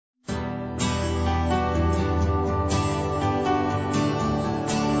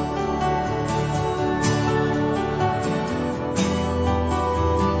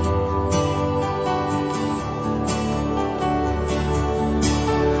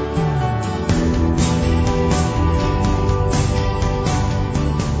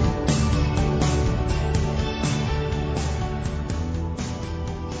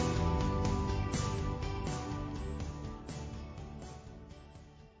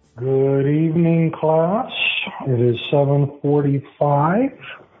Good evening, class. It is 7:45.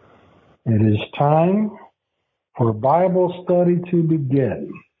 It is time for Bible study to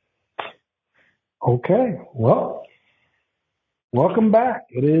begin. Okay, well, welcome back.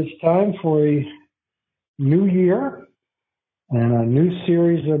 It is time for a new year and a new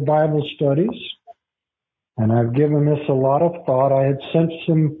series of Bible studies. And I've given this a lot of thought. I had sent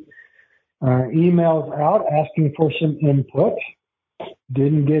some emails out asking for some input.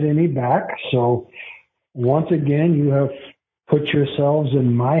 Didn't get any back. So once again, you have put yourselves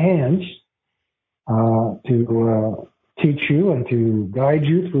in my hands to teach you and to guide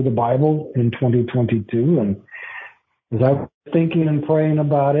you through the Bible in 2022. And as I was thinking and praying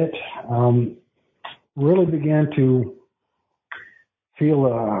about it, really began to feel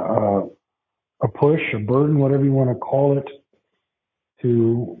a push, a burden, whatever you want to call it,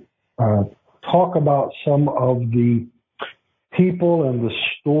 to talk about some of the people and the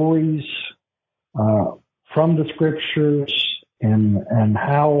stories from the scriptures and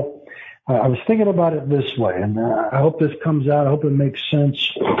how I was thinking about it this way, and I hope this comes out. I hope it makes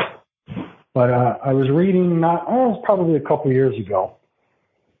sense. But I was reading, it was probably a couple years ago,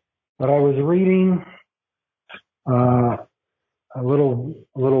 but I was reading a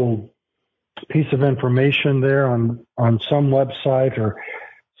little piece of information there on some website or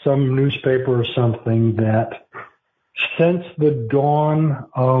some newspaper or something that since the dawn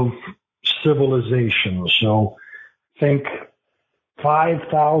of civilization, so think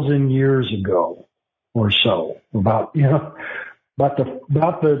 5,000 years ago or so, about the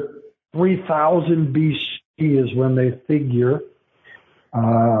 3000 BC is when they figure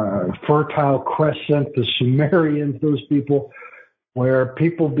Fertile Crescent, the Sumerians, those people, where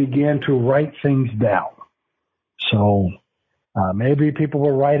people began to write things down. So maybe people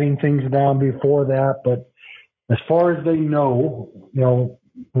were writing things down before that, but as far as they know,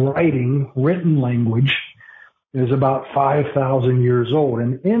 written language is about 5,000 years old.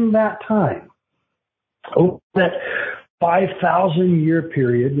 And in that time, over that 5,000 year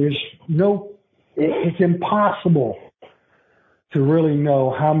period, it's impossible to really know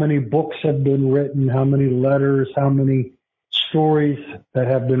how many books have been written, how many letters, how many stories that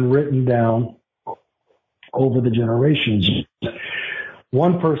have been written down over the generations.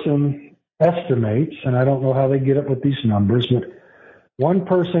 One person estimates, and I don't know how they get up with these numbers, but one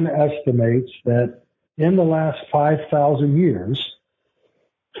person estimates that in the last 5,000 years,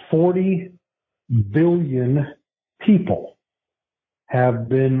 40 billion people have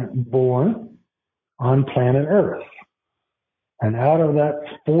been born on planet Earth. And out of that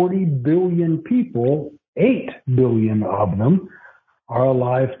 40 billion people, 8 billion of them are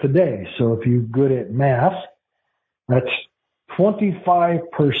alive today. So if you're good at math, that's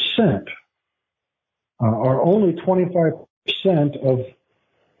 25%, or only 25% of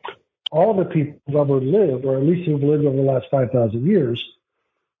all the people who've ever lived, or at least who've lived over the last 5,000 years,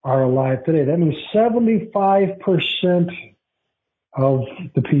 are alive today. That means 75% of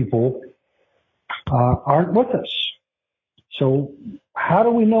the people aren't with us. So how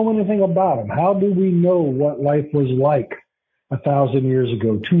do we know anything about them? How do we know what life was like 1,000 years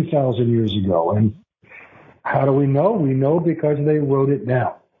ago, 2,000 years ago? And how do we know? We know because they wrote it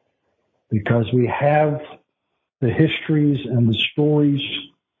down, because we have the histories and the stories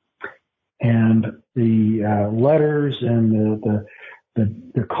and the letters and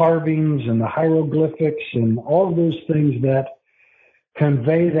the carvings and the hieroglyphics and all of those things that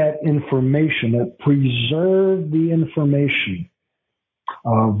convey that information, that preserve the information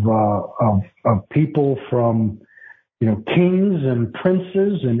of people from kings and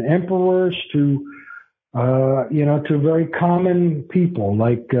princes and emperors to very common people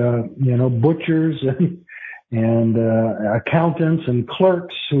like butchers and accountants and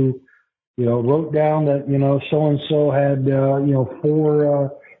clerks who wrote down that so and so had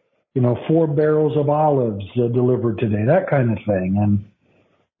 4 barrels of olives delivered today, that kind of thing. And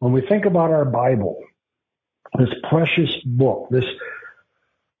when we think about our Bible, this precious book, this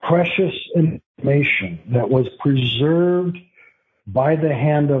precious information that was preserved by the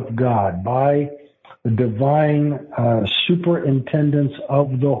hand of God, by the divine superintendence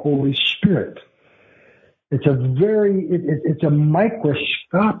of the Holy Spirit, it's a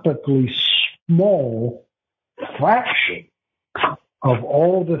microscopically small fraction of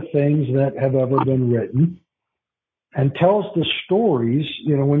all the things that have ever been written, and tells the stories.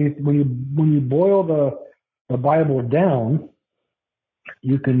 When you boil the Bible down,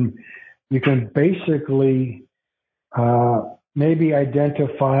 you can basically maybe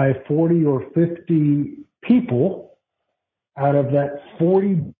identify 40 or 50 people out of that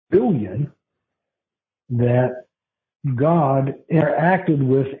 40 billion that God interacted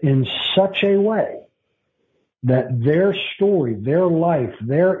with in such a way that their story, their life,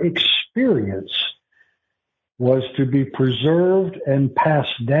 their experience was to be preserved and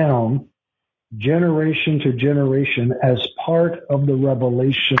passed down generation to generation as part of the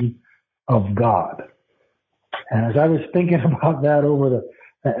revelation of God. And as I was thinking about that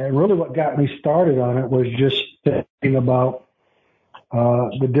and really what got me started on it was just thinking about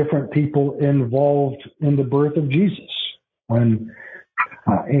the different people involved in the birth of Jesus. When,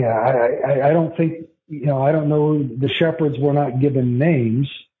 I don't think, I don't know, the shepherds were not given names,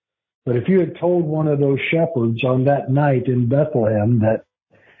 but if you had told one of those shepherds on that night in Bethlehem that,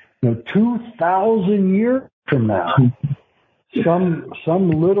 2,000 years from now, some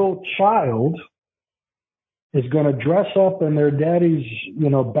little child is going to dress up in their daddy's,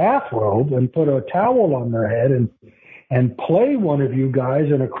 bathrobe and put a towel on their head and play one of you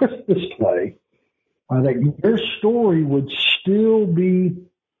guys in a Christmas play, that your story would still be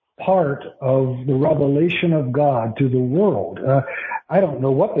part of the revelation of God to the world. I don't know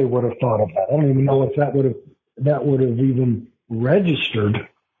what they would have thought of that. I don't even know if that would have even registered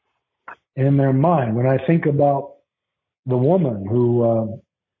in their mind. When I think about the woman who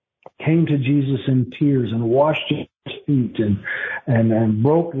came to Jesus in tears and washed his feet and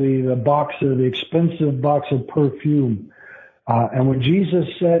broke the expensive box of perfume, and when Jesus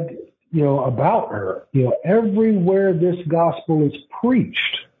said, about her, everywhere this gospel is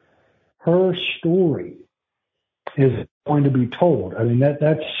preached, her story is going to be told. I mean,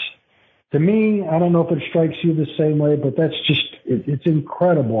 that's, to me, I don't know if it strikes you the same way, but that's just, it's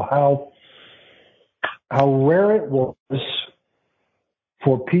incredible how rare it was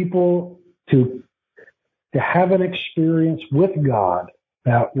for people to have an experience with God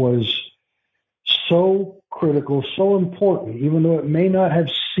that was so critical, so important, even though it may not have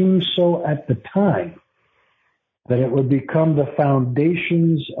seemed so at the time, that it would become the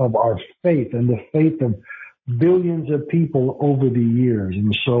foundations of our faith and the faith of billions of people over the years.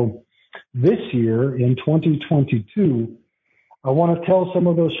 And so this year, in 2022, I want to tell some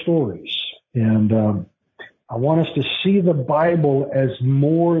of those stories. And I want us to see the Bible as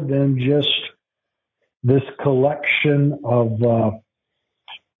more than just this collection of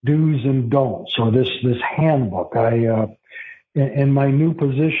do's and don'ts, or this handbook. In my new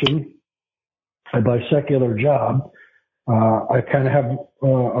position, my secular job, I kind of have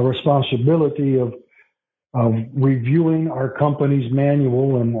a responsibility of reviewing our company's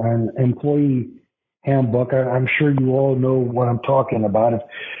manual and employee handbook. I'm sure you all know what I'm talking about. If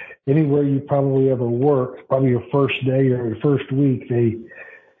anywhere you probably ever worked, probably your first day or your first week,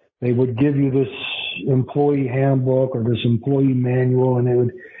 they would give you this employee handbook or this employee manual,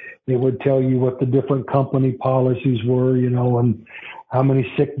 and they would tell you what the different company policies were, and how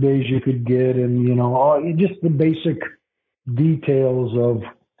many sick days you could get, and just the basic details of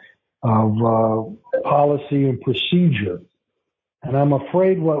policy and procedure. And I'm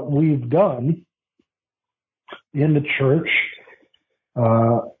afraid what we've done in the church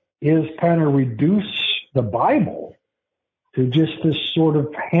is kind of reduce the Bible to just this sort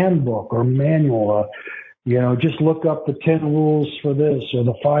of handbook or manual. Just look up the 10 rules for this or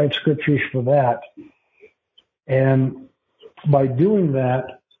the 5 scriptures for that. And by doing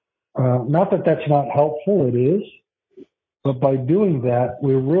that, not that that's not helpful, it is, but by doing that,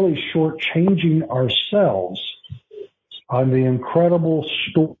 we're really shortchanging ourselves on the incredible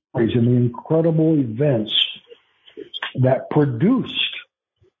stories and the incredible events that produced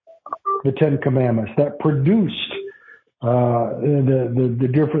the 10 Commandments, that produced the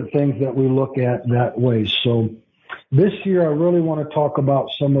different things that we look at that way. So this year, I really want to talk about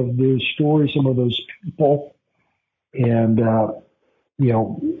some of those stories, some of those people, and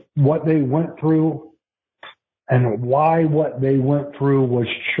what they went through, and why what they went through was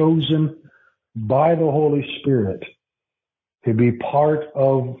chosen by the Holy Spirit to be part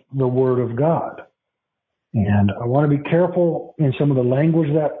of the Word of God. And I want to be careful in some of the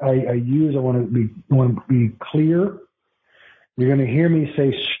language that I use. I want to be clear. You're going to hear me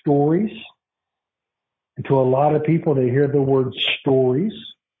say stories. And to a lot of people, they hear the word stories,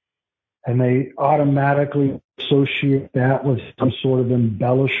 and they automatically associate that with some sort of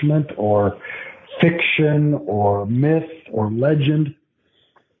embellishment or fiction or myth or legend.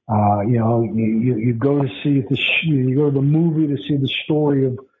 You go to you go to the movie to see the story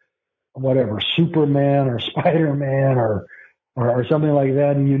of whatever, Superman or Spider-Man or something like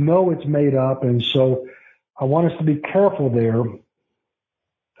that, and it's made up. And so I want us to be careful there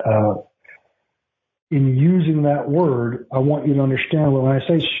in using that word. I want you to understand when I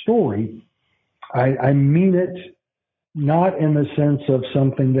say story, I mean it not in the sense of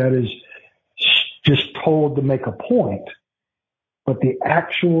something that is just told to make a point, but the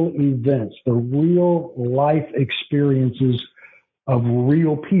actual events, the real life experiences of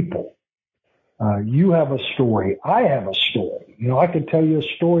real people. You have a story. I have a story. I could tell you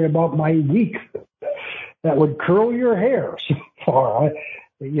a story about my week that would curl your hair so far.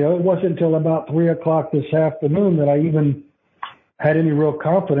 It wasn't until about 3 o'clock this afternoon that I even had any real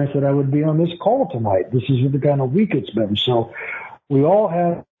confidence that I would be on this call tonight. This is the kind of week it's been. So we all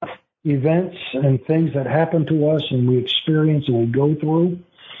have events and things that happen to us and we experience and we go through,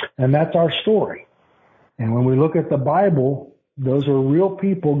 and that's our story. And when we look at the Bible, those are real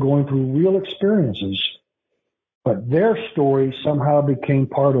people going through real experiences, but their story somehow became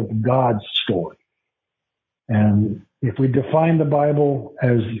part of God's story. And if we define the Bible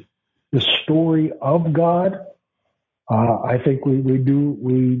as the story of God, I think we do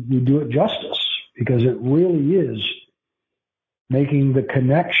it justice, because it really is making the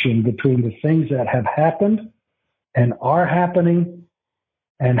connection between the things that have happened and are happening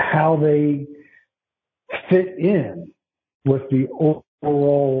and how they fit in with the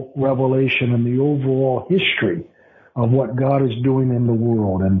overall revelation and the overall history of what God is doing in the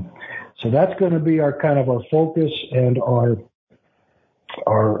world. And so that's going to be our kind of our focus and our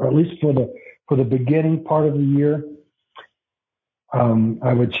at least for the beginning part of the year.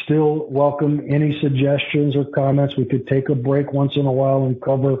 I would still welcome any suggestions or comments. We could take a break once in a while and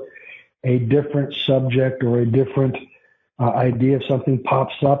cover a different subject or a different idea. If something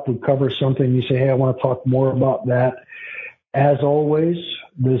pops up, we cover something. You say, hey, I want to talk more about that. As always,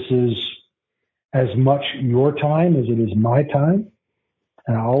 this is as much your time as it is my time.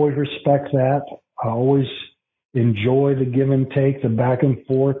 And I always respect that. I always enjoy the give and take, the back and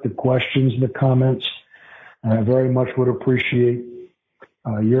forth, the questions, the comments. And I very much would appreciate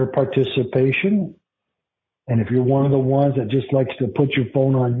your participation. And if you're one of the ones that just likes to put your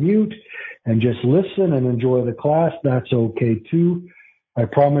phone on mute and just listen and enjoy the class, that's okay too. I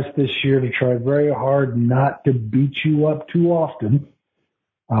promise this year to try very hard not to beat you up too often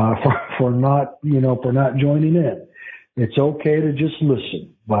for not joining in. It's okay to just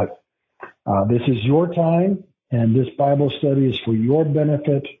listen, but this is your time, and this Bible study is for your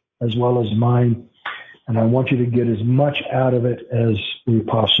benefit as well as mine. And I want you to get as much out of it as we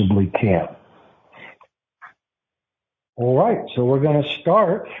possibly can. All right, so we're going to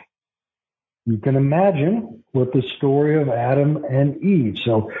start, you can imagine, with the story of Adam and Eve.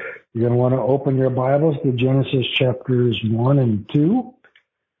 So you're going to want to open your Bibles to Genesis chapters 1 and 2.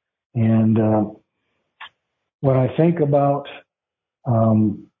 And when I think about, I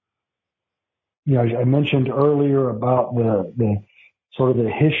mentioned earlier about the sort of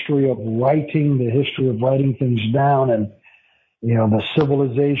the history of writing things down, and the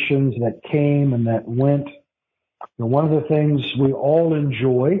civilizations that came and that went. One of the things we all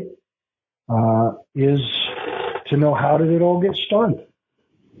enjoy is to know, how did it all get started?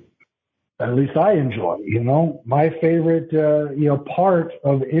 At least I enjoy. My favorite part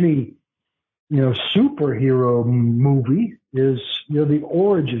of any superhero movie is the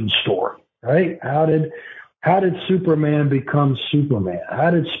origin story, right? How did Superman become Superman? How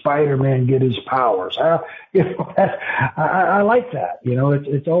did Spider-Man get his powers? I like that.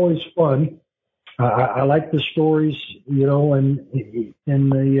 It's always fun. I like the stories, and in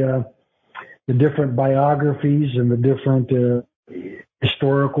the different biographies and the different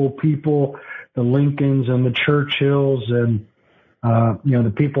historical people, the Lincolns and the Churchills and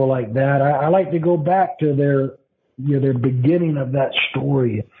the people like that. I like to go back to their beginning of that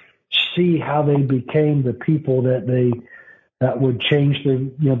story, see how they became the people that would change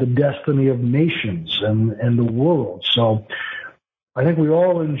the destiny of nations and the world. So I think we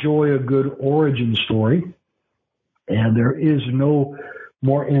all enjoy a good origin story, and there is no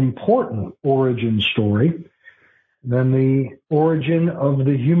more important origin story than the origin of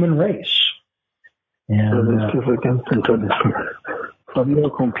the human race. And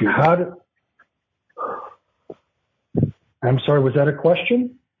I'm sorry, was that a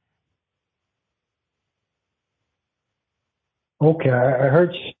question? Okay, I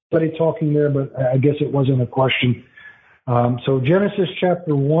heard somebody talking there, but I guess it wasn't a question. So Genesis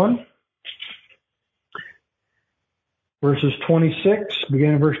chapter 1, verses 26,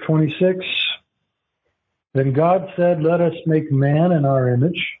 beginning verse 26. Then God said, let us make man in our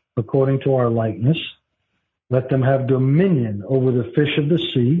image, according to our likeness. Let them have dominion over the fish of the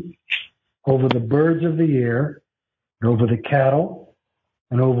sea, over the birds of the air, and over the cattle,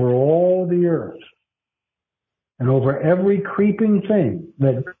 and over all the earth, and over every creeping thing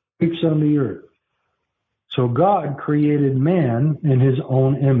that creeps on the earth. So God created man in his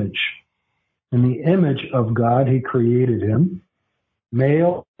own image. In the image of God, he created him.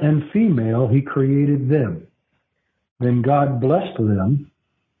 Male and female he created them. Then God blessed them,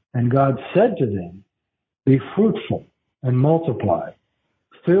 and God said to them, be fruitful and multiply,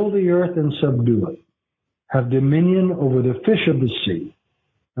 fill the earth and subdue it, have dominion over the fish of the sea,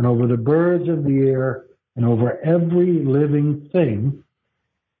 and over the birds of the air, and over every living thing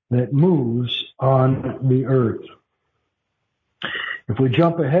that moves on the earth. If we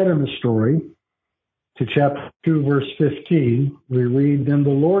jump ahead in the story to chapter 2, verse 15, we read, then the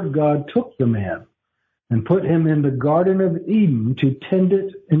Lord God took the man and put him in the Garden of Eden to tend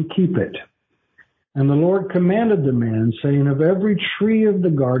it and keep it. And the Lord commanded the man, saying, of every tree of the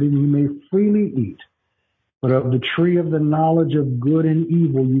garden you may freely eat, but of the tree of the knowledge of good and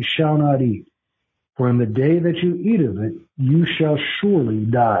evil you shall not eat. For in the day that you eat of it, you shall surely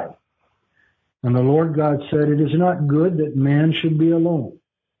die. And the Lord God said, it is not good that man should be alone.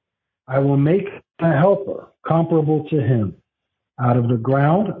 I will make a helper comparable to him. Out of the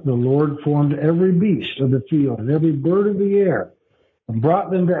ground the Lord formed every beast of the field and every bird of the air, and brought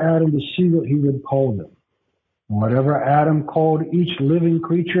them to Adam to see what he would call them. And whatever Adam called each living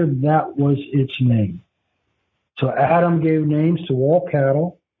creature, that was its name. So Adam gave names to all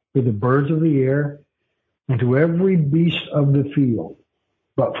cattle, to the birds of the air, and to every beast of the field.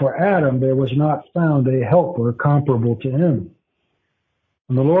 But for Adam there was not found a helper comparable to him.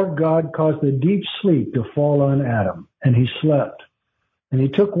 And the Lord God caused a deep sleep to fall on Adam, and he slept. And he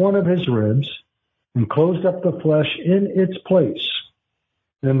took one of his ribs and closed up the flesh in its place.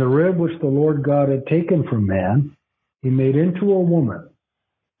 Then the rib which the Lord God had taken from man, he made into a woman,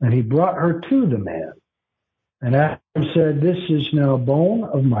 and he brought her to the man. And Adam said, this is now bone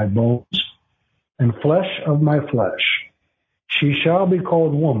of my bones and flesh of my flesh. She shall be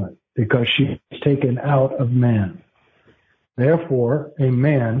called woman, because she is taken out of man. Therefore, a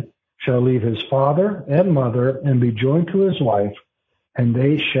man shall leave his father and mother and be joined to his wife, and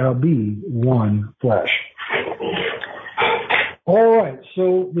they shall be one flesh. All right,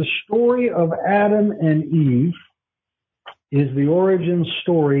 so the story of Adam and Eve is the origin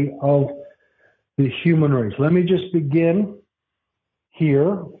story of the human race. Let me just begin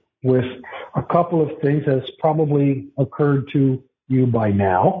here with a couple of things that's probably occurred to you by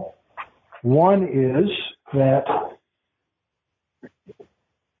now. One is that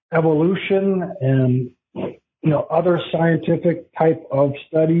evolution and other scientific type of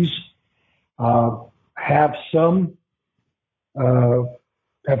studies have cast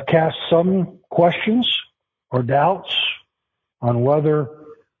some questions or doubts on whether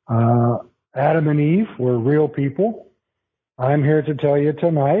Adam and Eve were real people. I'm here to tell you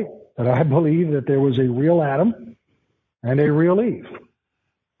tonight that I believe that there was a real Adam and a real Eve.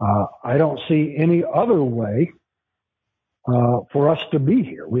 I don't see any other way for us to be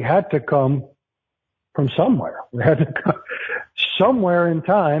here. We had to come from somewhere. We had to come somewhere in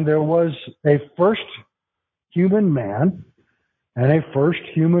time. There was a first human man and a first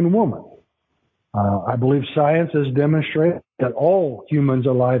human woman. I believe science has demonstrated that all humans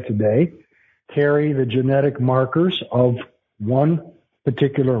alive today carry the genetic markers of one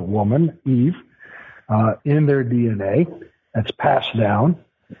particular woman, Eve, in their DNA. That's passed down.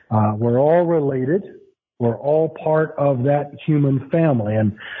 We're all related. We're all part of that human family.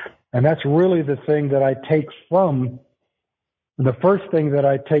 And that's really the thing that I take from, the first thing that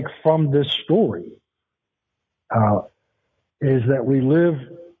I take from this story is that we live,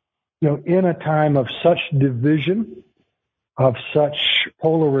 in a time of such division, of such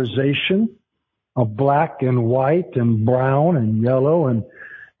polarization, of black and white and brown and yellow and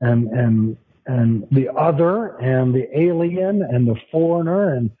the other and the alien and the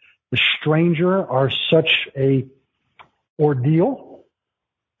foreigner and the stranger are such a ordeal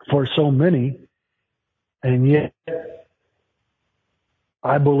for so many. And yet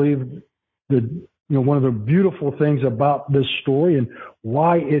I believe that one of the beautiful things about this story and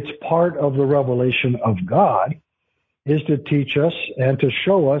why it's part of the revelation of God is to teach us and to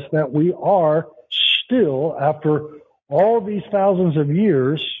show us that we are still, after all these thousands of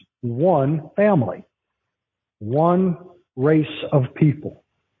years, one family, one race of people.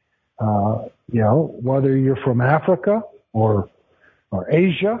 Whether you're from Africa or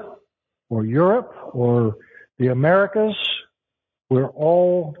Asia or Europe or the Americas, we're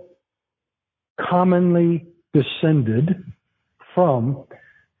all commonly descended from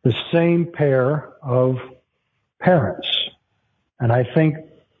the same pair of parents. And I think,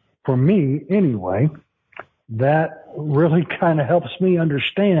 for me anyway, that really kind of helps me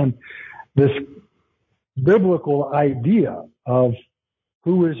understand this biblical idea of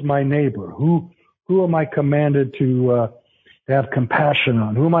who is my neighbor, who am I commanded to have compassion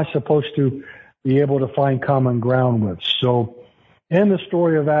on, who am I supposed to be able to find common ground with. So In the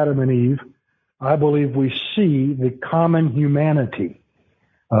story of Adam and Eve, I believe we see the common humanity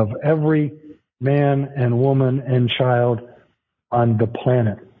of every man and woman and child on the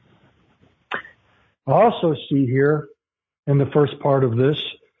planet. I also see here in the first part of this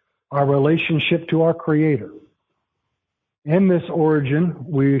our relationship to our Creator. In this origin,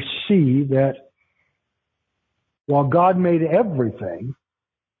 we see that while God made everything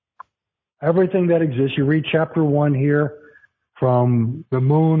that exists, you read chapter 1 here, from the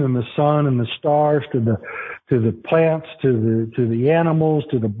moon and the sun and the stars to the plants, to the animals,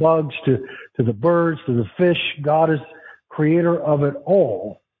 to the bugs, to the birds, to the fish. God is creator of it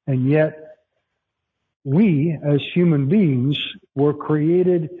all. And yet we as human beings were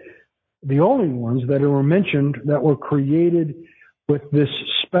created, the only ones that were mentioned that were created with this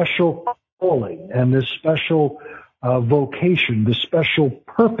special calling and this special vocation, this special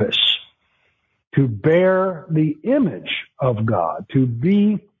purpose to bear the image of God, to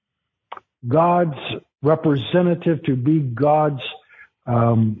be God's representative, to be God's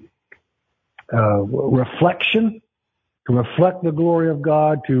reflection, to reflect the glory of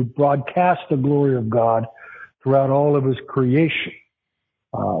God, to broadcast the glory of God throughout all of His creation.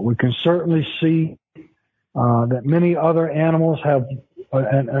 We can certainly see that many other animals have,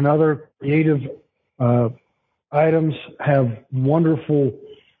 and other creative items have wonderful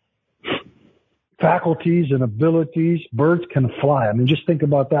faculties and abilities. Birds can fly. I mean, just think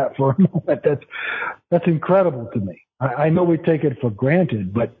about that for a moment. That's incredible to me. I know we take it for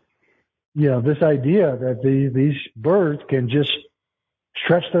granted, but this idea that these birds can just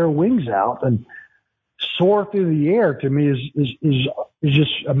stretch their wings out and soar through the air, to me is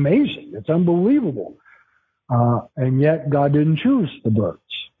just amazing. It's unbelievable. And yet God didn't choose the birds.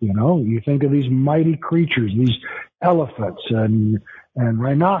 You think of these mighty creatures, these elephants and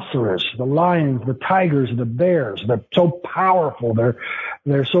rhinoceros, the lions, the tigers, the bears. They're so powerful.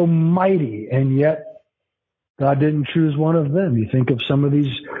 They're so mighty, and yet God didn't choose one of them. You think of some of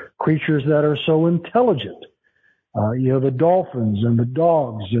these creatures that are so intelligent. The dolphins and the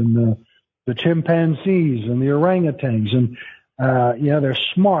dogs and the chimpanzees and the orangutans, and they're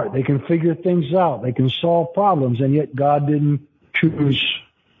smart. They can figure things out. They can solve problems, and yet God didn't choose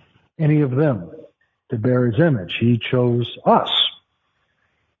any of them to bear His image. He chose us.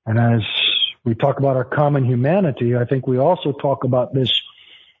 And as we talk about our common humanity, I think we also talk about this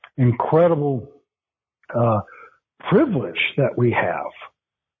incredible privilege that we have.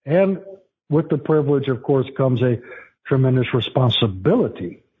 And with the privilege, of course, comes a tremendous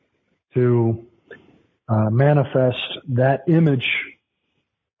responsibility to manifest that image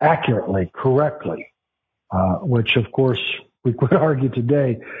accurately, correctly, which, of course, we could argue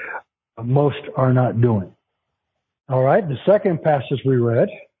today most are not doing. All right, the second passage we read,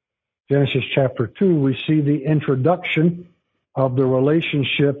 Genesis chapter 2, we see the introduction of the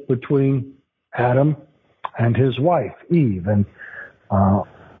relationship between Adam and his wife, Eve. And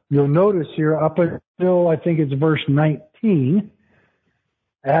you'll notice here, up until I think it's verse 19,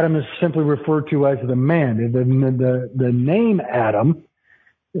 Adam is simply referred to as the man. The name Adam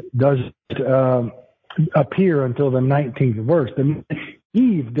doesn't appear until the 19th verse.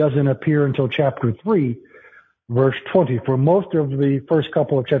 Eve doesn't appear until chapter 3, verse 20. For most of the first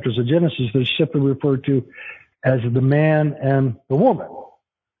couple of chapters of Genesis, they're simply referred to as the man and the woman.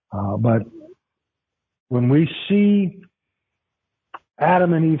 But when we see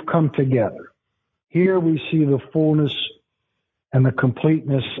Adam and Eve come together, here we see the fullness and the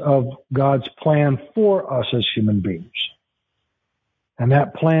completeness of God's plan for us as human beings. And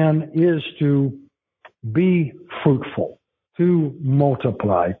that plan is to be fruitful, to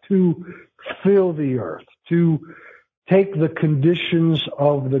multiply, to fill the earth, to take the conditions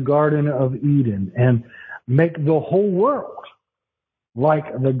of the Garden of Eden and make the whole world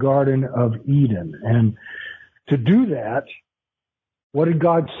like the Garden of Eden. And to do that, what did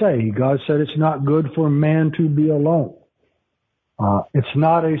God say? God said it's not good for man to be alone. It's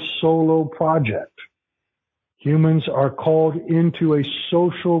not a solo project. Humans are called into a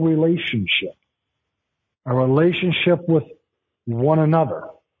social relationship, a relationship with one another.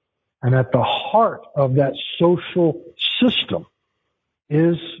 And at the heart of that social system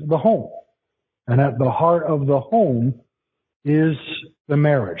is the home. And at the heart of the home is the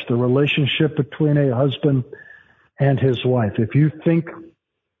marriage, the relationship between a husband and his wife. If you think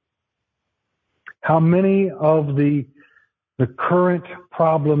how many of the current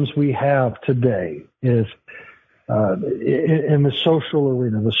problems we have today is in the social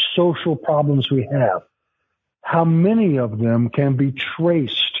arena, the social problems we have, how many of them can be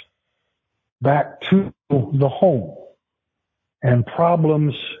traced back to the home and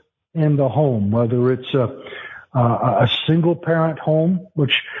problems in the home, whether it's a single parent home,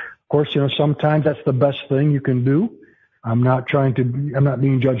 which, of course, sometimes that's the best thing you can do. I'm not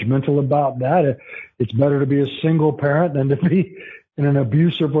being judgmental about that. It's better to be a single parent than to be in an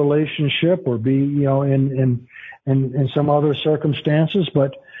abusive relationship or be, in some other circumstances.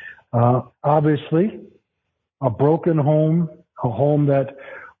 But obviously, a broken home, a home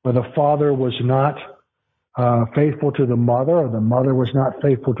where the father was not faithful to the mother, or the mother was not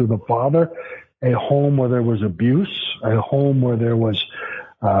faithful to the father, a home where there was abuse, a home where there was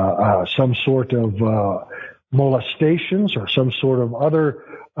some sort of molestations or some sort of other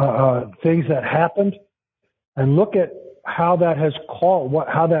things that happened, and look at how that has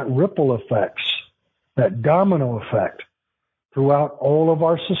how that ripple affects, that domino effect throughout all of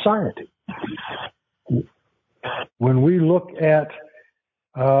our society. When we look at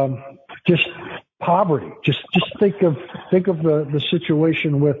just poverty, just think of the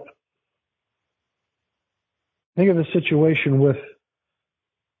situation with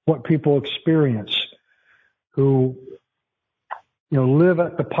what people experience who live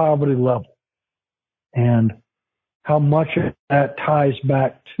at the poverty level, and how much of that ties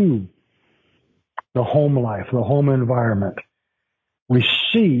back to the home life, the home environment. We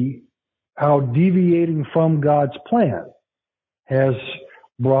see how deviating from God's plan has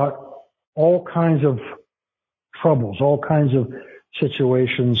brought all kinds of troubles, all kinds of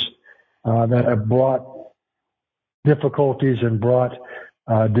situations that have brought difficulties and brought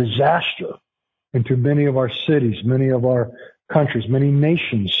disaster into many of our cities, many of our countries, many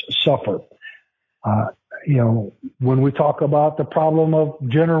nations suffer. When we talk about the problem of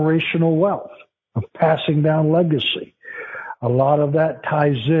generational wealth, of passing down legacy, a lot of that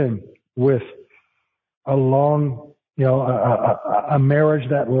ties in with a long, a marriage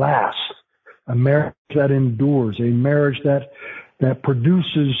that lasts, a marriage that endures, a marriage that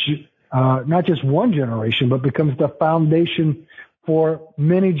produces not just one generation, but becomes the foundation for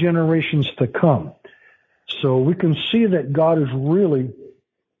many generations to come. So we can see that God is really,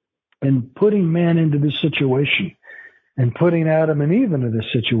 in putting man into this situation and putting Adam and Eve into this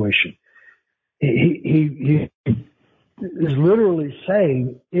situation, he is literally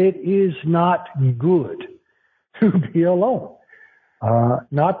saying it is not good to be alone.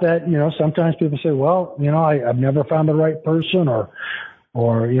 Not that, sometimes people say, well, I've never found the right person, or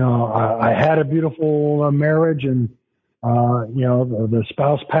I had a beautiful marriage and, the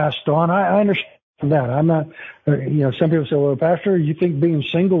spouse passed on. I understand that. I'm not, some people say, well, Pastor, you think being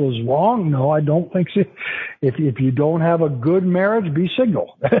single is wrong? No, I don't think so. If you don't have a good marriage, be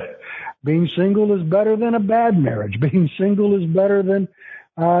single. Being single is better than a bad marriage. Being single is better than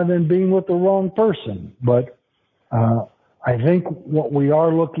being with the wrong person. But I think what we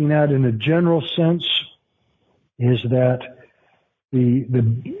are looking at in a general sense is that the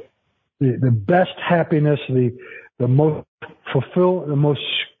best happiness, the most fulfilled, the most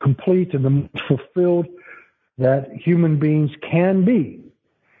complete, and the most fulfilled that human beings can be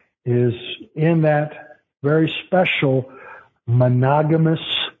is in that very special monogamous,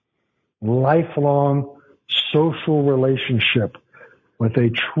 lifelong social relationship with a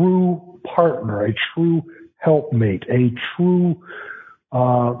true partner, a true helpmate, a true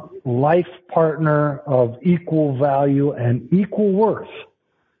life partner of equal value and equal worth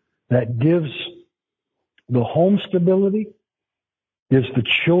that gives the home stability, gives the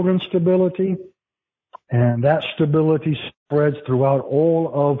children stability, and that stability spreads throughout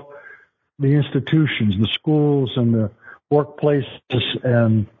all of the institutions, the schools and the workplaces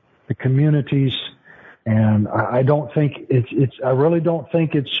and the communities. And I don't think I really don't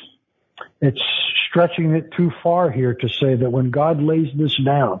think it's stretching it too far here to say that when God lays this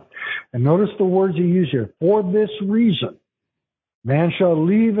down, and notice the words he used here, for this reason, man shall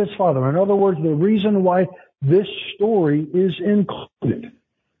leave his father. In other words, the reason why this story is included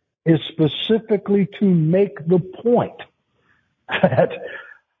is specifically to make the point that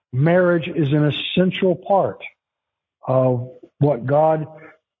marriage is an essential part of what God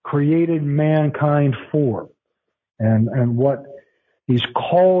created mankind for, and what he's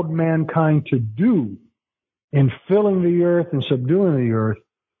called mankind to do in filling the earth and subduing the earth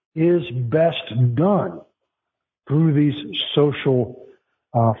is best done through these social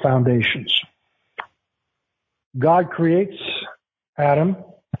foundations. God creates Adam.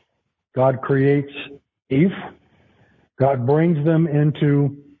 God creates Eve. God brings them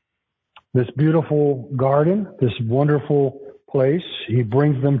into this beautiful garden, this wonderful place. He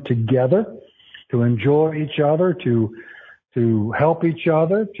brings them together to enjoy each other, to help each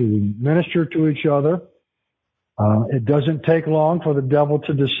other, to minister to each other. It doesn't take long for the devil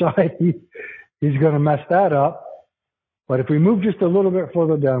to decide he's going to mess that up. But if we move just a little bit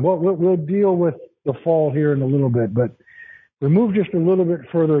further down, we'll deal with the fall here in a little bit, but we move just a little bit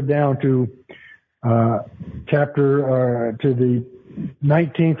further down to to the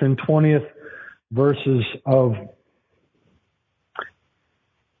 19th and 20th verses of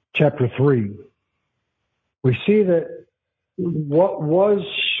chapter 3. We see that what was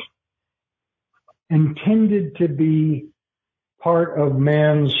intended to be part of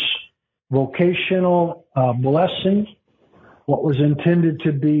man's vocational blessing, what was intended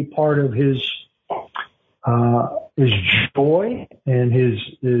to be part of his joy and his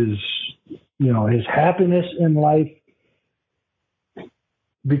happiness in life,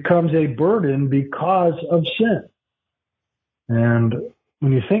 becomes a burden because of sin. And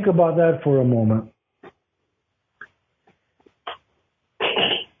when you think about that for a moment,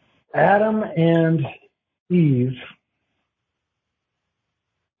 Adam and Eve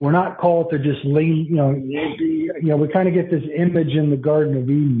were not called to just lean, we kind of get this image in the Garden of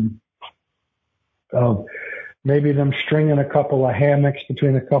Eden of maybe them stringing a couple of hammocks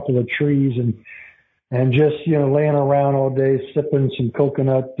between a couple of trees and just, laying around all day, sipping some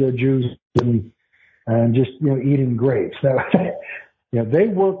coconut juice and just, eating grapes. They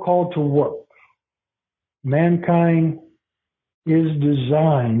were called to work. Mankind is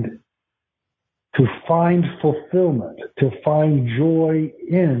designed to find fulfillment, to find joy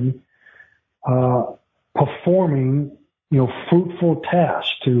in performing, fruitful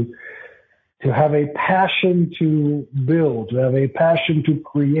tasks, to have a passion to build, to have a passion to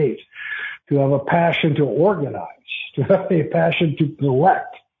create, to have a passion to organize, to have a passion to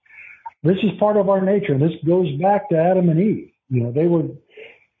collect. This is part of our nature. This goes back to Adam and Eve. No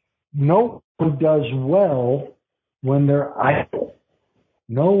one does well when they're idle.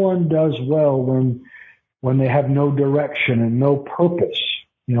 No one does well when they have no direction and no purpose.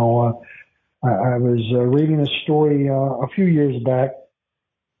 I was reading a story a few years back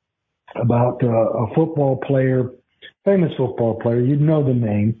about a football player, famous football player. You'd know the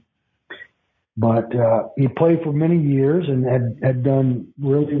name, but he played for many years and had done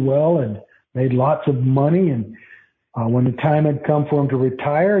really well and made lots of money. And when the time had come for him to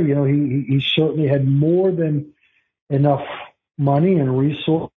retire, he certainly had more than enough money and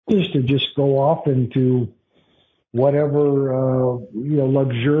resources to just go off into whatever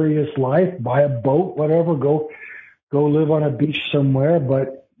luxurious life, buy a boat, whatever, go live on a beach somewhere.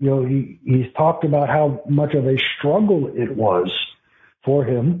 But he's talked about how much of a struggle it was for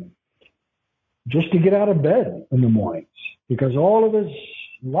him just to get out of bed in the mornings, because all of his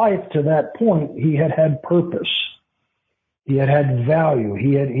life to that point he had purpose, he had value,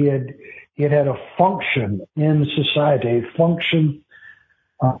 he had a function in society, a function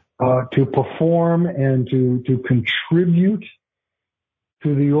to perform and to contribute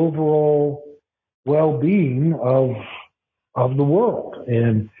to the overall well-being of the world.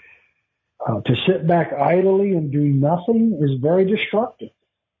 And to sit back idly and do nothing is very destructive.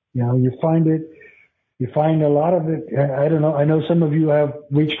 You find a lot of it. I don't know. I know some of you have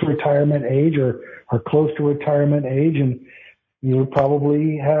reached retirement age or are close to retirement age, and you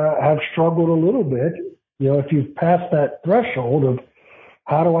probably have struggled a little bit. If you've passed that threshold of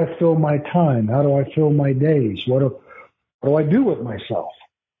how do I fill my time? How do I fill my days? What do I do with myself?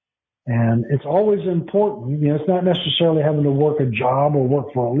 And it's always important. It's not necessarily having to work a job or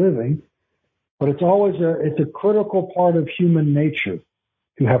work for a living, but it's a critical part of human nature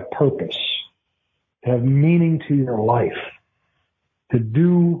to have purpose, to have meaning to your life, to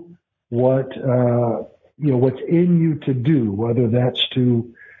do what's in you to do, whether that's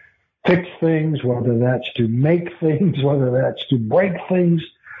to fix things, whether that's to make things, whether that's to break things,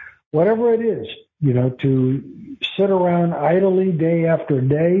 whatever it is, to sit around idly day after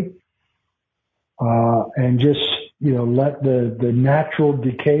day and just, let the natural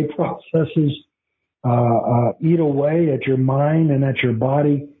decay processes eat away at your mind and at your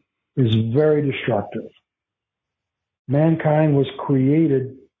body is very destructive. Mankind was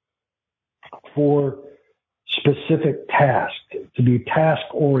created for specific tasks, to be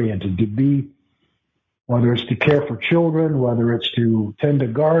task-oriented, to be, whether it's to care for children, whether it's to tend a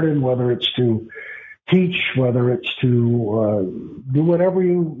garden, whether it's to teach, whether it's to do whatever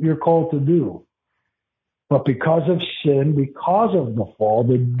you're called to do. But because of sin, because of the fall,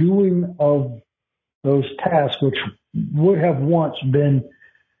 the doing of those tasks, which would have once been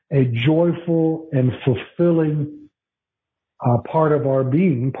a joyful and fulfilling part of our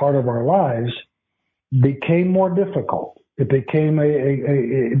being, part of our lives, became more difficult. It became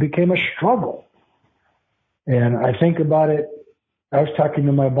a struggle. And I think about it. I was talking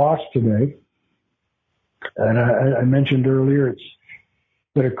to my boss today, and I mentioned earlier it's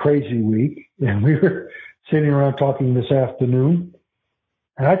been a crazy week, and we were sitting around talking this afternoon.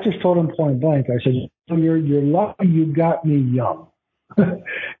 And I just told him point blank, I said, you're lucky you got me young.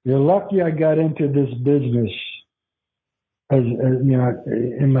 You're lucky I got into this business as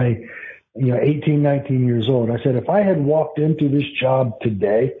in my 18, 19 years old. I said, if I had walked into this job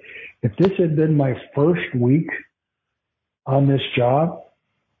today, if this had been my first week on this job,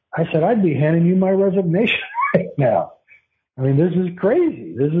 I said, I'd be handing you my resignation right now. I mean, this is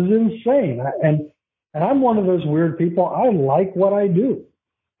crazy. This is insane. And I'm one of those weird people. I like what I do.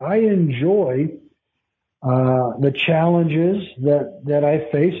 I enjoy the challenges that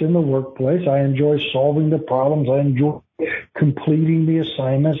I face in the workplace. I enjoy solving the problems. I enjoy completing the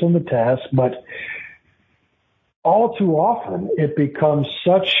assignments and the tasks. But all too often, it becomes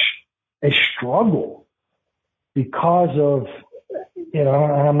such a struggle because of, and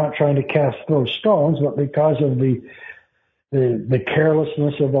I'm not trying to throw stones, but because of the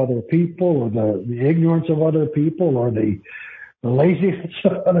carelessness of other people, or the ignorance of other people, or the laziness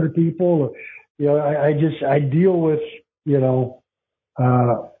of other people. I deal with,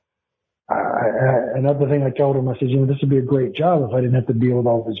 another thing I told him, I said, this would be a great job if I didn't have to deal with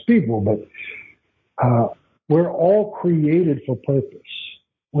all these people. But we're all created for purpose.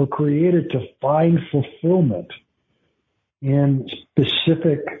 We're created to find fulfillment in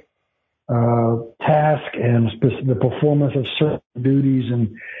specific task and the performance of certain duties,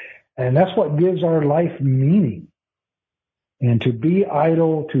 and that's what gives our life meaning. And to be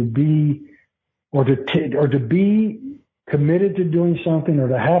idle, to be committed to doing something, or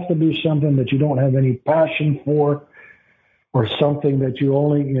to have to do something that you don't have any passion for, or something that you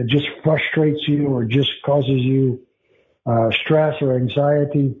only just frustrates you or just causes you stress or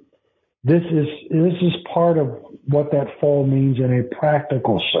anxiety. This is part of what that fall means in a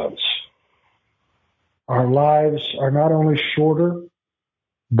practical sense. Our lives are not only shorter,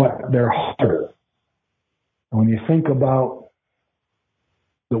 but they're harder. And when you think about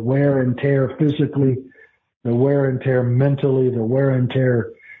the wear and tear physically, the wear and tear mentally, the wear and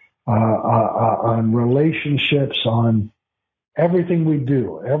tear on relationships, on everything we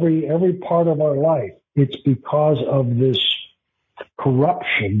do, every part of our life, it's because of this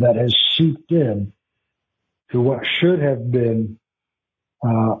corruption that has seeped in to what should have been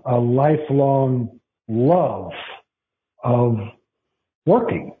a lifelong love of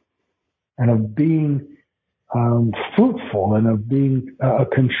working and of being fruitful and of being a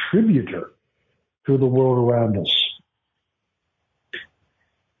contributor to the world around us.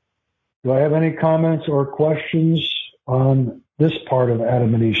 Do I have any comments or questions on this part of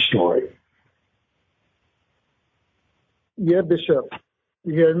Adam and Eve's story? Yeah, Bishop.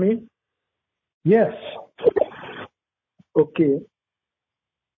 You hear me? Yes. Okay.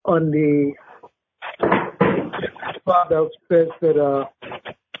 On the Father says that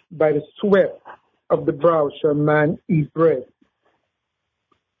by the sweat of the brow shall man eat bread.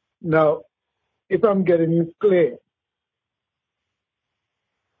 Now, if I'm getting you clear,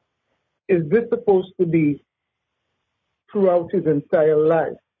 is this supposed to be throughout his entire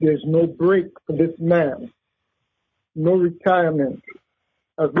life? There's no break for this man, no retirement.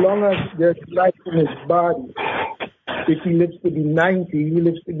 As long as there's life in his body, if he lives to be 90, he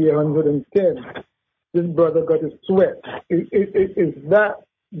lives to be 110. This brother got his sweat. Is that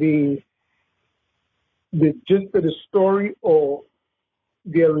the gist of the story, or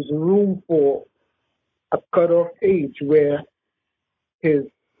there is room for a cutoff age where his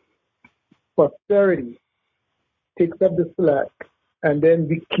posterity takes up the slack and then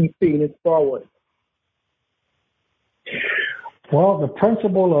we keep paying it forward? Well, the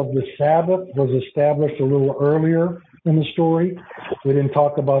principle of the Sabbath was established a little earlier in the story. We didn't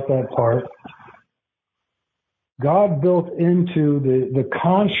talk about that part. God built into the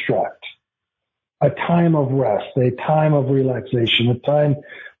construct a time of rest, a time of relaxation, a time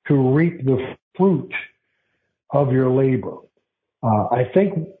to reap the fruit of your labor. I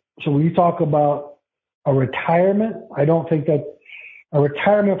think, so when you talk about a retirement, I don't think that a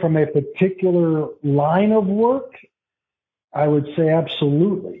retirement from a particular line of work, I would say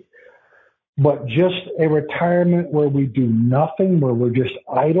absolutely. But just a retirement where we do nothing, where we're just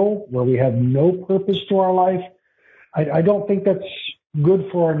idle, where we have no purpose to our life, I don't think that's good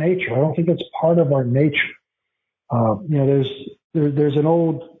for our nature. I don't think it's part of our nature. There's an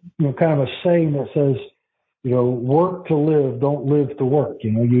old, kind of a saying that says, work to live, don't live to work.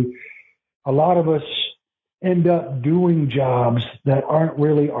 A lot of us end up doing jobs that aren't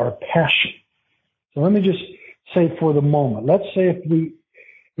really our passion. So let me just say for the moment, let's say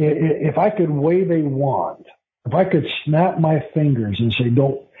if I could wave a wand, if I could snap my fingers and say,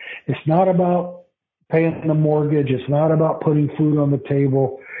 it's not about paying the mortgage, it's not about putting food on the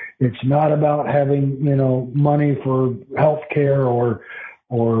table, it's not about having, money for health care or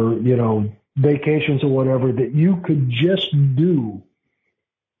or, vacations or whatever, that you could just do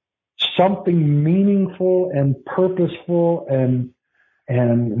something meaningful and purposeful and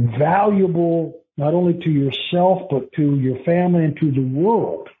valuable, not only to yourself, but to your family and to the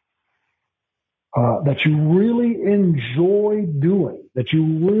world, that you really enjoy doing, that you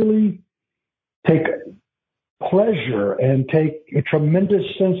really take pleasure and take a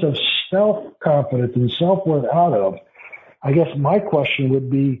tremendous sense of self-confidence and self-worth out of. I guess my question would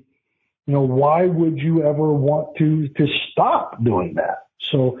be, why would you ever want to stop doing that?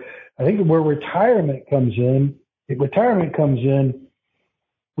 So I think where retirement comes in,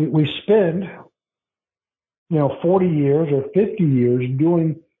 we spend, 40 years or 50 years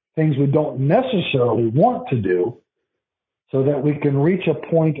doing things we don't necessarily want to do, so that we can reach a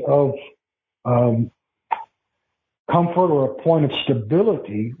point of comfort or a point of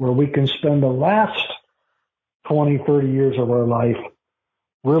stability where we can spend the last 20, 30 years of our life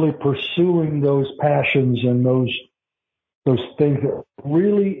really pursuing those passions and those things that we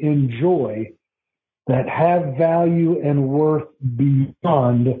really enjoy, that have value and worth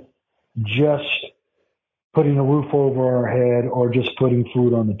beyond just putting a roof over our head or just putting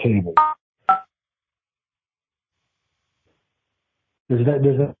food on the table. Does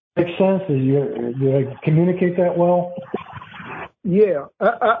that make sense? Did I communicate that well? Yeah,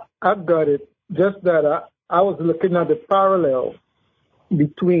 I've got it. Just that I was looking at the parallel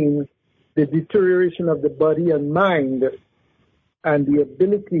between the deterioration of the body and mind and the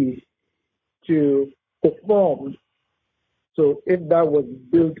ability to perform. So if that was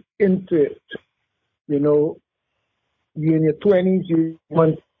built into it, you in your 20s, you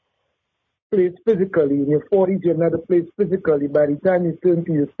want place physically. In your 40s, you're not a place physically. By the time you turn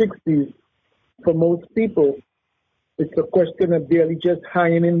to your 60s, for most people, it's a question of barely just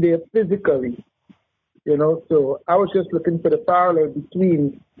hanging in there physically. So I was just looking for the parallel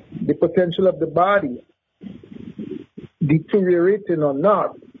between the potential of the body deteriorating or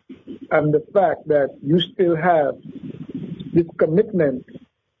not, and the fact that you still have this commitment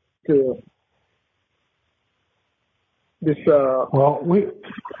to this. Well,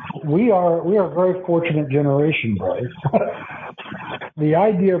 we are a very fortunate generation, Bryce. The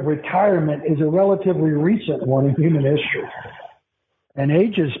idea of retirement is a relatively recent one in human history. In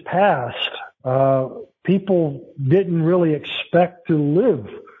ages past, people didn't really expect to live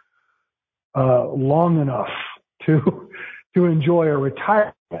long enough to enjoy a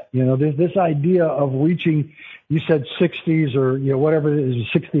retirement. There's this idea of reaching, you said 60s or whatever it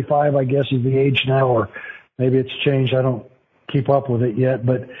is, 65, I guess, is the age now, or maybe it's changed. I don't keep up with it yet,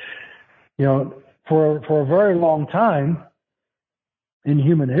 but for a very long time in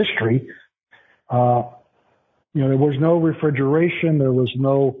human history, there was no refrigeration, there was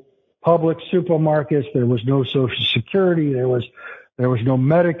no public supermarkets, there was no Social Security, there was no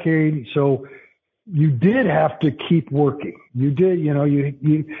Medicaid, so you did have to keep working. You did,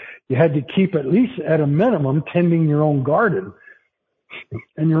 you had to keep, at least at a minimum, tending your own garden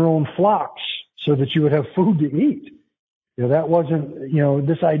and your own flocks so that you would have food to eat. That wasn't,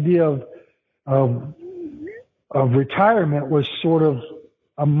 this idea of retirement was sort of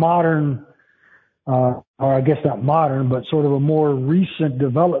a modern, or I guess not modern, but sort of a more recent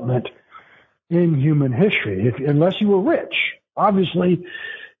development in human history. Unless you were rich, obviously,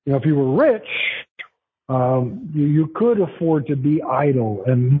 if you were rich, you could afford to be idle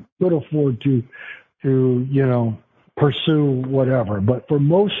and could afford to pursue whatever. But for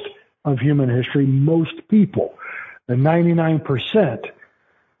most of human history, most people, the 99%,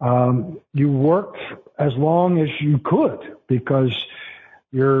 you worked as long as you could because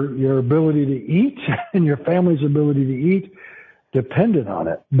your ability to eat and your family's ability to eat depended on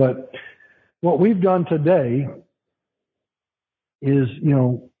it. But what we've done today is,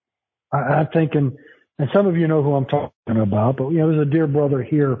 I'm thinking, and some of you know who I'm talking about, but there's a dear brother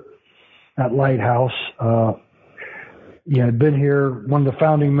here at Lighthouse. Had been here, one of the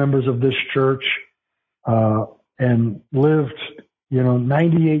founding members of this church, and lived,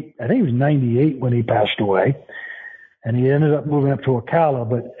 98. I think he was 98 when he passed away, and he ended up moving up to Ocala.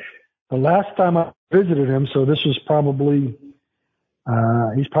 But the last time I visited him, so this was probably,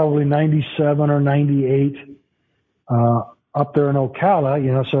 he's probably 97 or 98. Up there in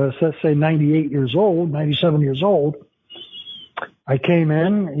Ocala, so let's say 98 years old, 97 years old. I came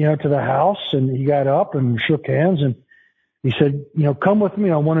in, to the house, and he got up and shook hands, and he said, come with me.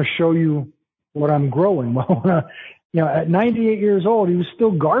 I want to show you what I'm growing. Well, at 98 years old, he was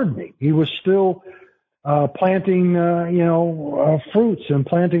still gardening. He was still planting, fruits and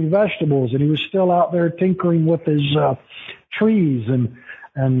planting vegetables, and he was still out there tinkering with his trees. And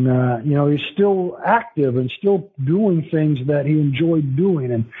And he's still active and still doing things that he enjoyed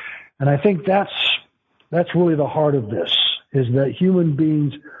doing. And I think that's really the heart of this, is that human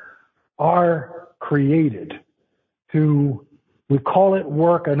beings are created to, we call it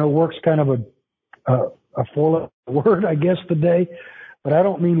work. I know work's kind of a four-letter word, I guess, today, but I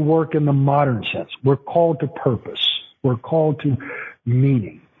don't mean work in the modern sense. We're called to purpose. We're called to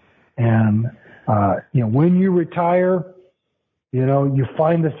meaning. And, when you retire, you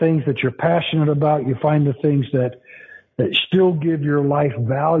find the things that you're passionate about. You find the things that still give your life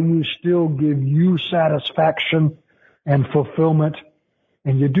value, still give you satisfaction and fulfillment.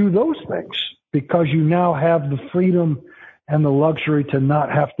 And you do those things because you now have the freedom and the luxury to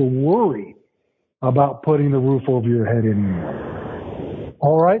not have to worry about putting the roof over your head anymore.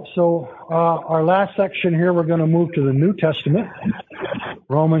 All right, so our last section here, we're going to move to the New Testament,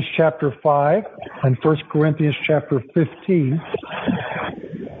 Romans chapter 5 and 1 Corinthians chapter 15.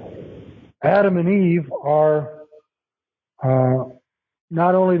 Adam and Eve are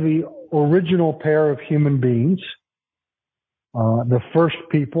not only the original pair of human beings, the first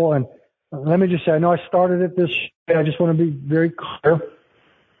people, and let me just say, I know I started it this way, I just want to be very clear.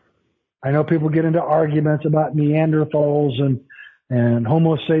 I know people get into arguments about Neanderthals and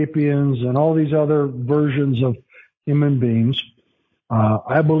Homo sapiens and all these other versions of human beings.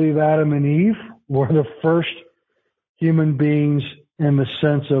 I believe Adam and Eve were the first human beings in the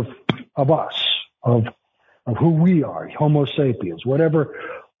sense of us, of who we are, Homo sapiens. Whatever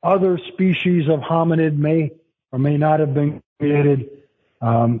other species of hominid may or may not have been created,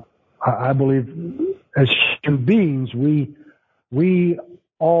 I believe as human beings, we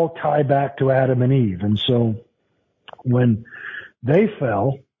all tie back to Adam and Eve. And so when they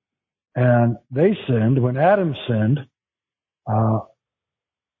fell and they sinned, when Adam sinned,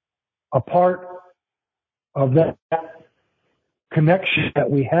 a part of that connection that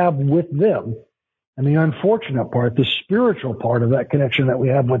we have with them, and the unfortunate part, the spiritual part of that connection that we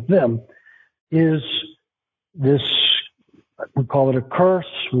have with them, is this, we call it a curse,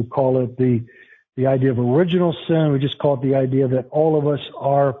 we call it the idea of original sin, we just call it the idea that all of us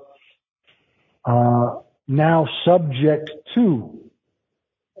are now subject to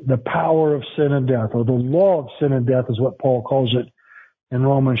the power of sin and death, or the law of sin and death is what Paul calls it in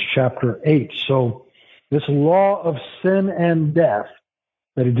Romans chapter 8. So this law of sin and death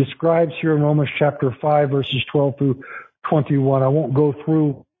that he describes here in Romans chapter 5, verses 12 through 21. I won't go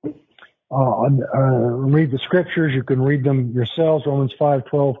through read the scriptures. You can read them yourselves, Romans 5,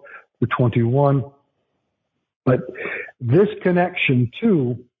 12 through 21. But this connection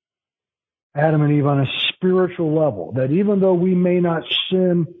to Adam and Eve on a spiritual level, that even though we may not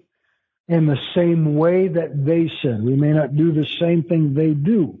sin in the same way that they sin, we may not do the same thing they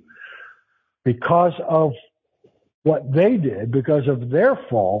do, because of what they did, because of their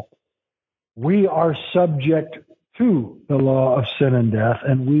fall, we are subject to the law of sin and death,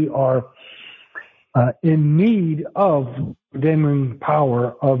 and we are in need of the redeeming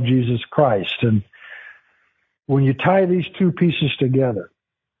power of Jesus Christ. And when you tie these two pieces together,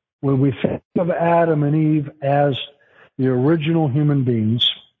 when we think of Adam and Eve as the original human beings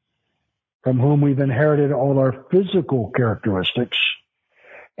from whom we've inherited all our physical characteristics,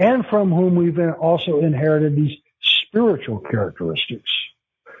 and from whom we've also inherited these spiritual characteristics,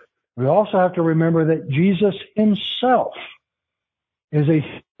 we also have to remember that Jesus himself is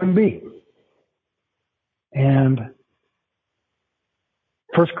a human being. And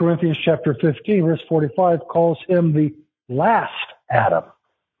 1 Corinthians chapter 15, verse 45 calls him the last Adam.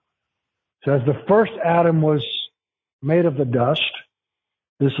 So as the first Adam was made of the dust,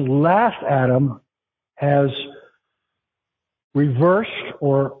 this last Adam has reversed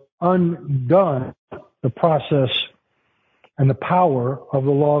or undone the process and the power of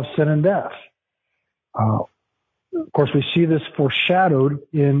the law of sin and death. Of course, we see this foreshadowed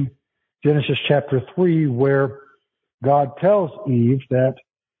in Genesis chapter 3, where God tells Eve that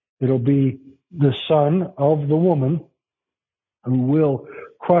it'll be the son of the woman who will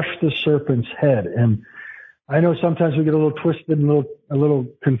crush the serpent's head. And I know sometimes we get a little twisted and a little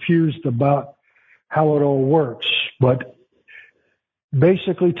confused about how it all works, but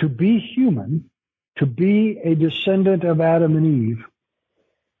basically, to be human, to be a descendant of Adam and Eve,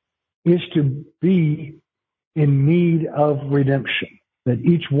 is to be in need of redemption. That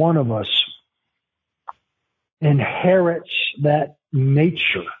each one of us inherits that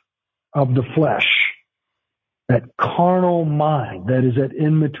nature of the flesh, that carnal mind that is at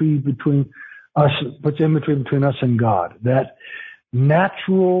enmity between us, what's in between us and God, that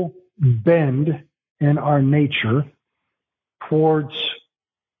natural bend in our nature towards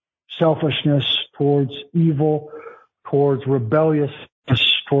selfishness, towards evil, towards rebelliousness,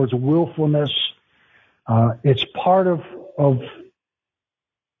 towards willfulness. It's part of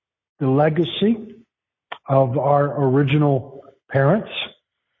the legacy of our original parents,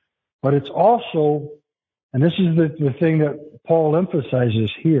 but it's also, and this is the thing that Paul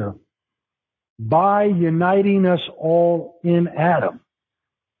emphasizes here, by uniting us all in Adam,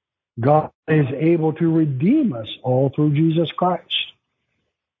 God is able to redeem us all through Jesus Christ.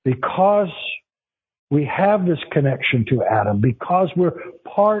 Because we have this connection to Adam, because we're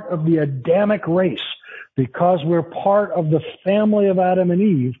part of the Adamic race, because we're part of the family of Adam and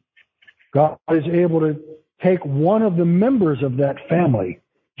Eve, God is able to take one of the members of that family,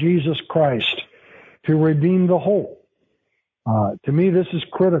 Jesus Christ, to redeem the whole. To me, this is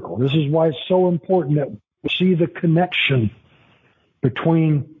critical. This is why it's so important that we see the connection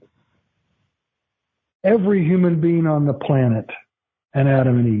between every human being on the planet and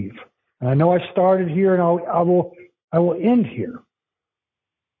Adam and Eve. And I know I started here, and I will end here.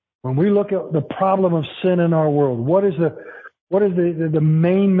 When we look at the problem of sin in our world, what is the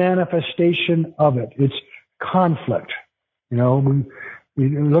main manifestation of it? It's conflict. You know, we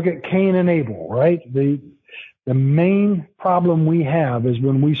look at Cain and Abel, right? The main problem we have is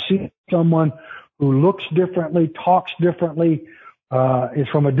when we see someone who looks differently, talks differently, is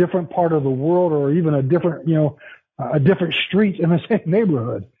from a different part of the world, or even a different street in the same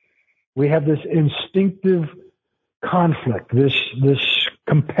neighborhood. We have this instinctive conflict, this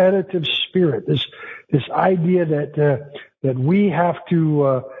competitive spirit, this idea that we have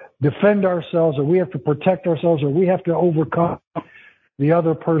to defend ourselves, or we have to protect ourselves, or we have to overcome the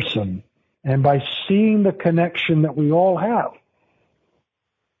other person. And by seeing the connection that we all have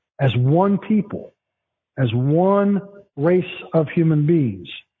as one people, as one race of human beings,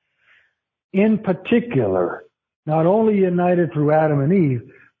 in particular, not only united through Adam and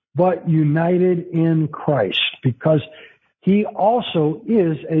Eve, but united in Christ, because he also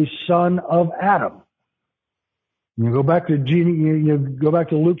is a son of Adam. You go back to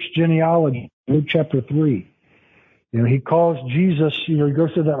Luke's genealogy, Luke chapter 3. You know, he calls Jesus, he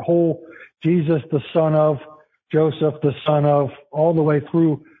goes through that whole Jesus, the son of Joseph, the son of, all the way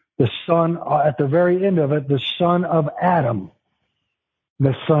through the son, at the very end of it, the son of Adam,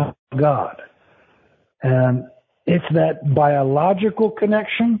 the son of God. And it's that biological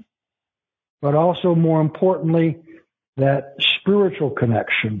connection, but also more importantly, that spiritual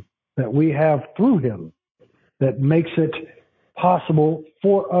connection that we have through him that makes it possible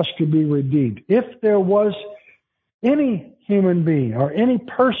for us to be redeemed. If there was any human being or any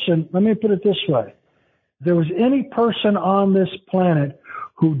person, let me put it this way, if there was any person on this planet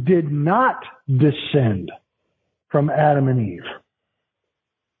who did not descend from Adam and Eve,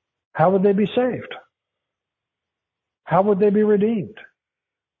 how would they be saved? How would they be redeemed?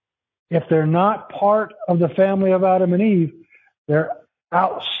 If they're not part of the family of Adam and Eve, they're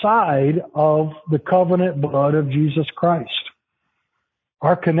outside of the covenant blood of Jesus Christ.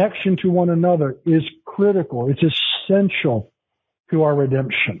 Our connection to one another is critical. It's essential to our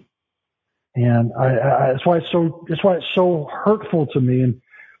redemption. And that's why it's so hurtful to me. And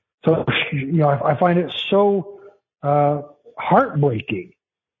so, I find it so heartbreaking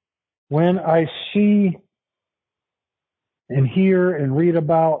when I see and hear and read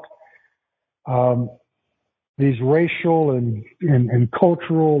about these racial and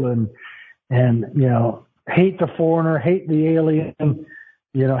cultural and hate the foreigner, hate the alien,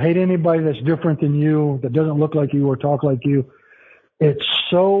 hate anybody that's different than you, that doesn't look like you or talk like you. It's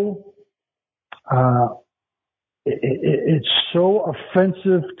so it's so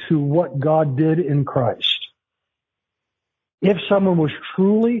offensive to what God did in Christ. If someone was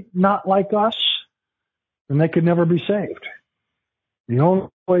truly not like us, then they could never be saved. The only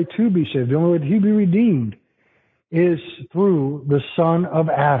way to be saved, the only way to be redeemed, is through the Son of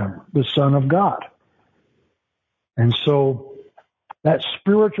Adam, the Son of God. And so that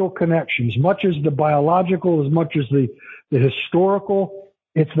spiritual connection, as much as the biological, as much as the historical,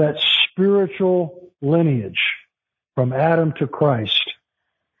 it's that spiritual lineage from Adam to Christ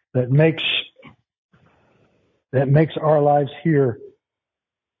that makes our lives here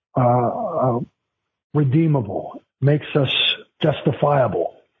redeemable, makes us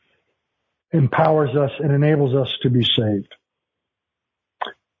justifiable, empowers us, and enables us to be saved.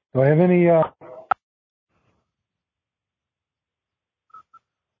 Do I have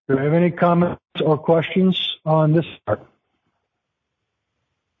any comments or questions on this part?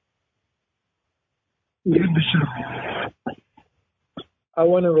 Yes, Bishop. I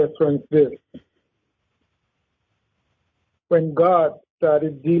want to reference this. When God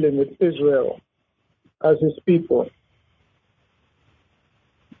started dealing with Israel as his people,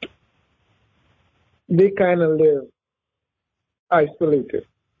 they kind of lived isolated.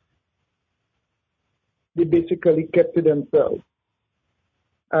 they basically kept to themselves.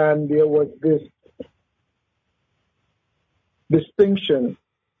 And there was this distinction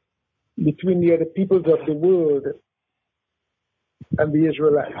between the other peoples of the world and the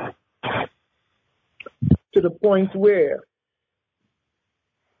Israelites, to the point where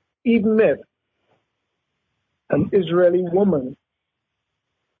even if an Israeli woman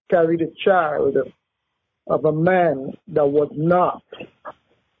carried a child of a man that was not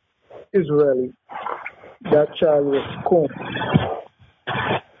Israeli, that child was scorned.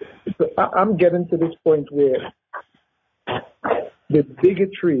 So I'm getting to this point where the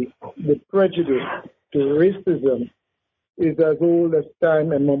bigotry, the prejudice, the racism is as old as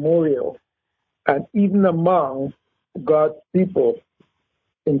time immemorial, and even among God's people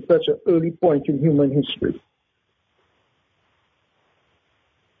in such an early point in human history.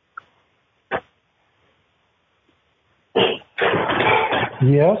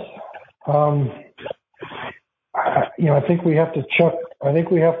 Yes. I think we have to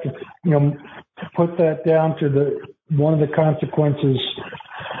put that down to one of the consequences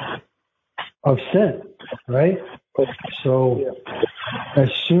of sin, right? So as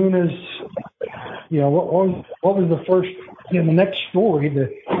soon as, what was the first, the next story, the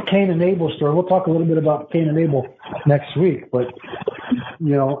Cain and Abel story, we'll talk a little bit about Cain and Abel next week, but,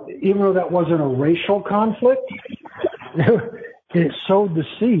 even though that wasn't a racial conflict, it sowed the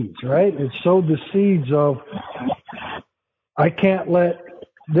seeds, right? It sowed the seeds of, I can't let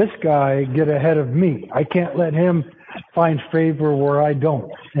this guy get ahead of me. I can't let him find favor where I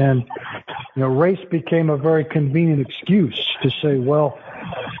don't. And, race became a very convenient excuse to say, well,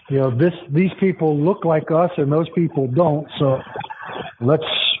 these people look like us and those people don't. So let's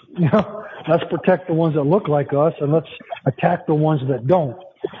protect the ones that look like us and let's attack the ones that don't.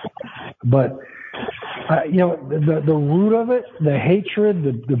 But, the root of it, the hatred,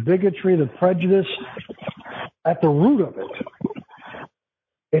 the bigotry, the prejudice, at the root of it,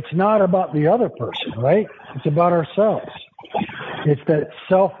 it's not about the other person, right? It's about ourselves. It's that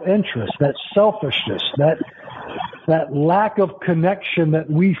self-interest, that selfishness, that lack of connection that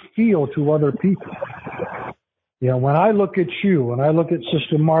we feel to other people. When I look at you, when I look at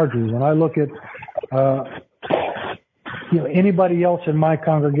Sister Marjorie, when I look at anybody else in my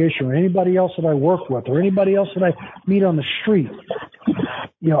congregation, or anybody else that I work with, or anybody else that I meet on the street,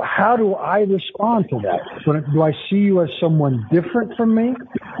 how do I respond to that? Do I see you as someone different from me?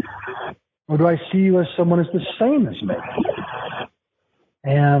 Or do I see you as someone who's the same as me?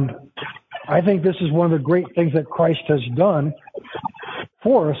 And I think this is one of the great things that Christ has done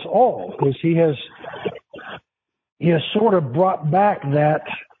for us all, is he has sort of brought back that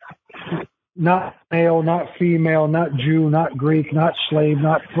not male, not female, not Jew, not Greek, not slave,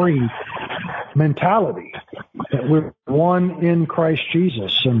 not free mentality, that we're one in Christ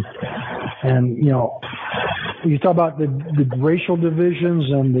Jesus. And you talk about the racial divisions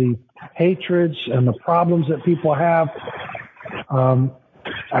and the hatreds and the problems that people have.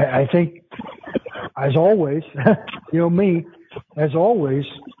 I think, as always, as always,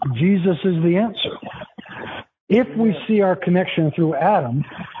 Jesus is the answer. If we see our connection through Adam,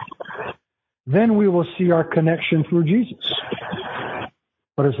 then we will see our connection through Jesus.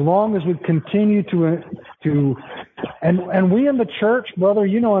 But as long as we continue and we in the church, brother,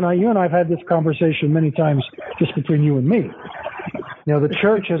 you and I have had this conversation many times just between you and me. The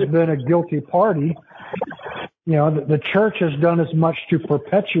church has been a guilty party. The church has done as much to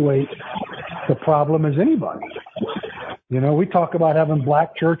perpetuate the problem as anybody. We talk about having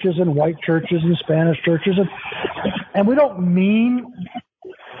black churches and white churches and Spanish churches, and we don't mean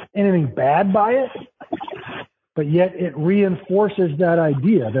anything bad by it, but yet it reinforces that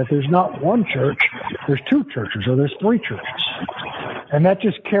idea that there's not one church, there's two churches, or there's three churches. And that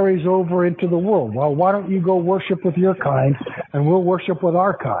just carries over into the world. Well, why don't you go worship with your kind and we'll worship with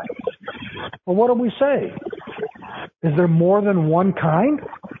our kind? Well, what do we say? Is there more than one kind?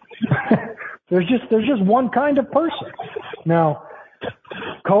 There's just one kind of person. Now,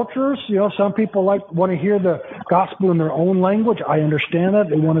 cultures, some people want to hear the gospel in their own language. I understand that.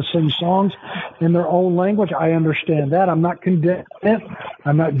 They want to sing songs in their own language. I understand that. I'm not condemning it.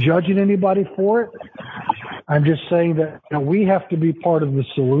 I'm not judging anybody for it. I'm just saying that we have to be part of the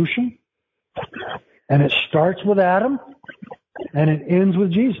solution. And it starts with Adam and it ends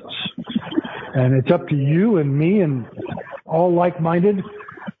with Jesus. And it's up to you and me and all like-minded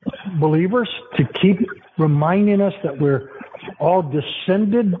believers to keep reminding us that we're all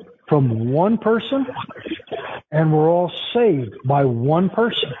descended from one person and we're all saved by one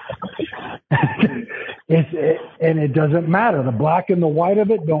person. And it doesn't matter. The black and the white of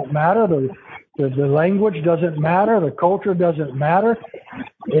it don't matter. The language doesn't matter. The culture doesn't matter.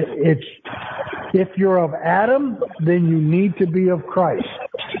 if you're of Adam, then you need to be of Christ.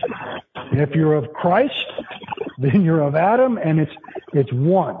 If you're of Christ, then you're of Adam, and it's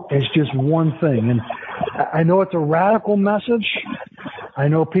one. It's just one thing. And I know it's a radical message. I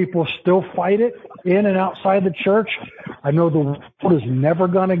know people still fight it in and outside the church. I know the world is never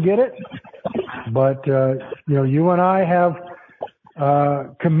going to get it. But, you and I have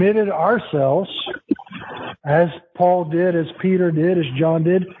committed ourselves, as Paul did, as Peter did, as John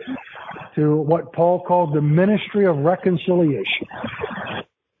did, to what Paul called the ministry of reconciliation.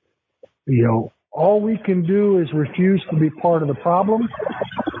 All we can do is refuse to be part of the problem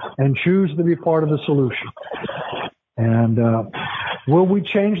and choose to be part of the solution. And will we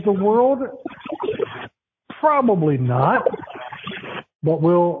change the world? Probably not. But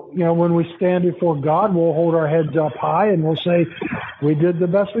when we stand before God, we'll hold our heads up high and we'll say, we did the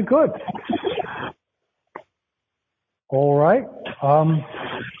best we could. All right.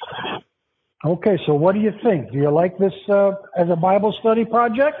 Okay, so what do you think? Do you like this as a Bible study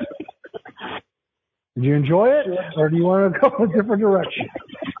project? Did you enjoy it, or do you want to go a different direction?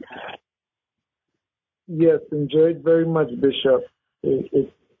 Yes, enjoyed very much, Bishop.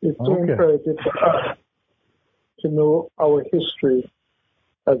 It's so imperative for us to know our history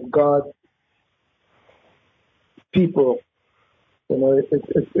as God's people.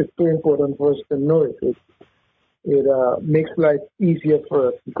 It's so important for us to know it. It makes life easier for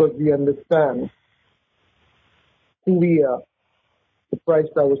us because we understand who we are, the price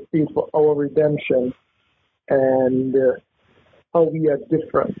that was paid for our redemption, and how we are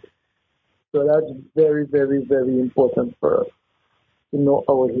different. So that's very, very, very important for us to know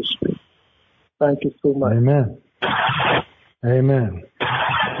our history. Thank you so much. Amen. Amen.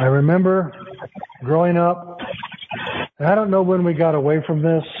 I remember growing up, and I don't know when we got away from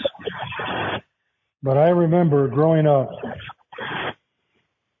this, but I remember growing up,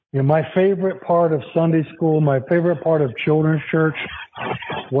 my favorite part of Sunday school, my favorite part of children's church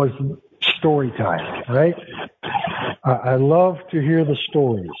was story time, right? I love to hear the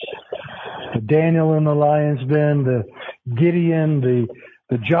stories. The Daniel in the lion's den, the Gideon, the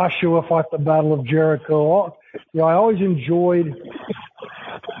Joshua fought the Battle of Jericho. I always enjoyed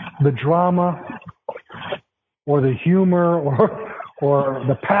the drama or the humor or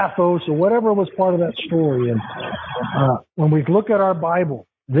the pathos or whatever was part of that story. And when we look at our Bible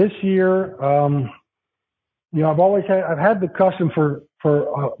this year, I've had the custom for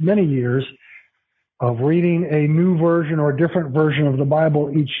many years of reading a new version or a different version of the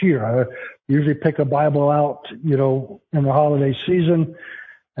Bible each year. I usually pick a Bible out, in the holiday season,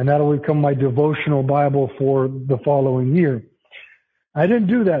 and that'll become my devotional Bible for the following year. I didn't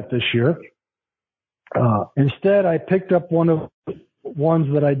do that this year. Instead, I picked up one of the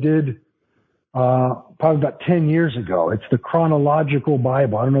ones that I did probably about 10 years ago. It's the Chronological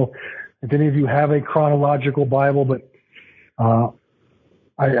Bible. I don't know if any of you have a Chronological Bible, but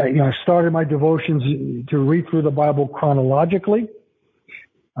I started my devotions to read through the Bible chronologically,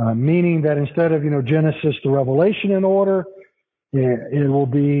 meaning that instead of Genesis to Revelation in order, it will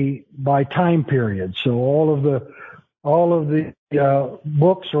be by time period. So all of the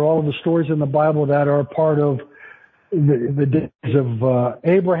books or all of the stories in the Bible that are part of the days of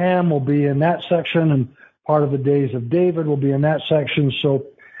Abraham will be in that section, and part of the days of David will be in that section. So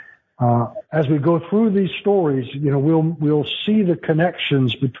as we go through these stories, we'll see the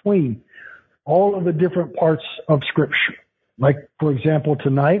connections between all of the different parts of Scripture. Like, for example,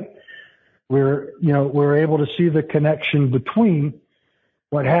 tonight, we're able to see the connection between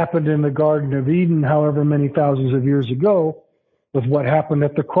what happened in the Garden of Eden, however many thousands of years ago, with what happened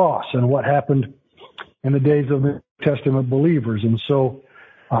at the cross and what happened in the days of the New Testament believers. And so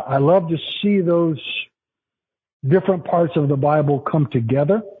I love to see those different parts of the Bible come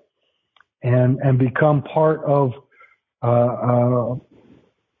together and become part of my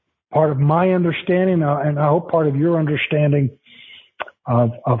understanding, and I hope part of your understanding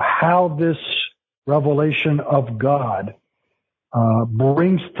of how this revelation of God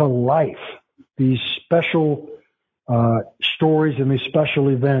brings to life these special stories and these special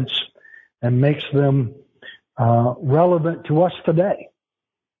events and makes them relevant to us today.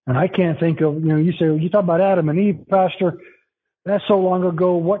 And I can't think of, you talk about Adam and Eve, Pastor, that's so long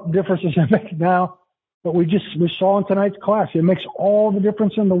ago. What difference does it make now? But we saw in tonight's class, it makes all the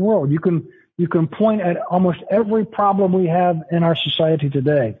difference in the world. You can point at almost every problem we have in our society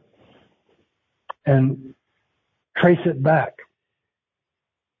today and trace it back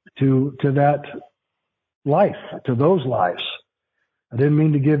to that life, to those lives. I didn't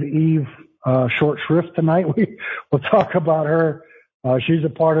mean to give Eve short shrift tonight. We'll talk about her. She's a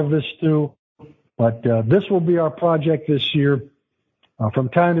part of this too. But this will be our project this year, From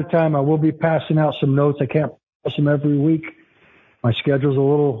time to time, I will be passing out some notes. I can't pass them every week. My schedule's a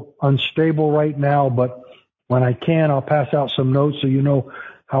little unstable right now, but when I can, I'll pass out some notes so you know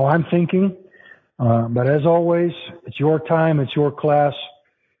how I'm thinking. But as always, it's your time, it's your class,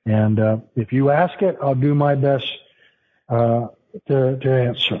 and if you ask it, I'll do my best to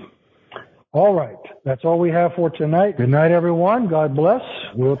answer. All right, that's all we have for tonight. Good night, everyone. God bless.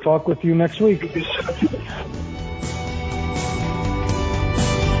 We'll talk with you next week.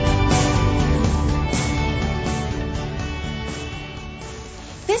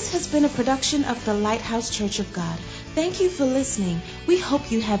 This has been a production of the Lighthouse Church of God. Thank you for listening. We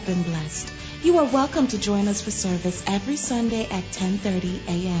hope you have been blessed. You are welcome to join us for service every Sunday at 10:30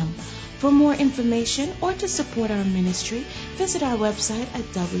 a.m. For more information or to support our ministry, visit our website at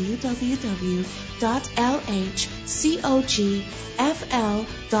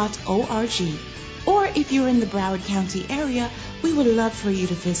www.lhcogfl.org. Or if you're in the Broward County area, we would love for you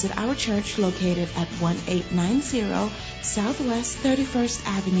to visit our church located at 1890 Southwest 31st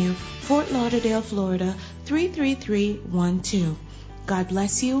Avenue, Fort Lauderdale, Florida 33312. God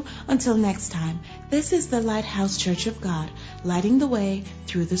bless you. Until next time, this is the Lighthouse Church of God, lighting the way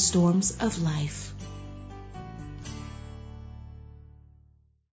through the storms of life.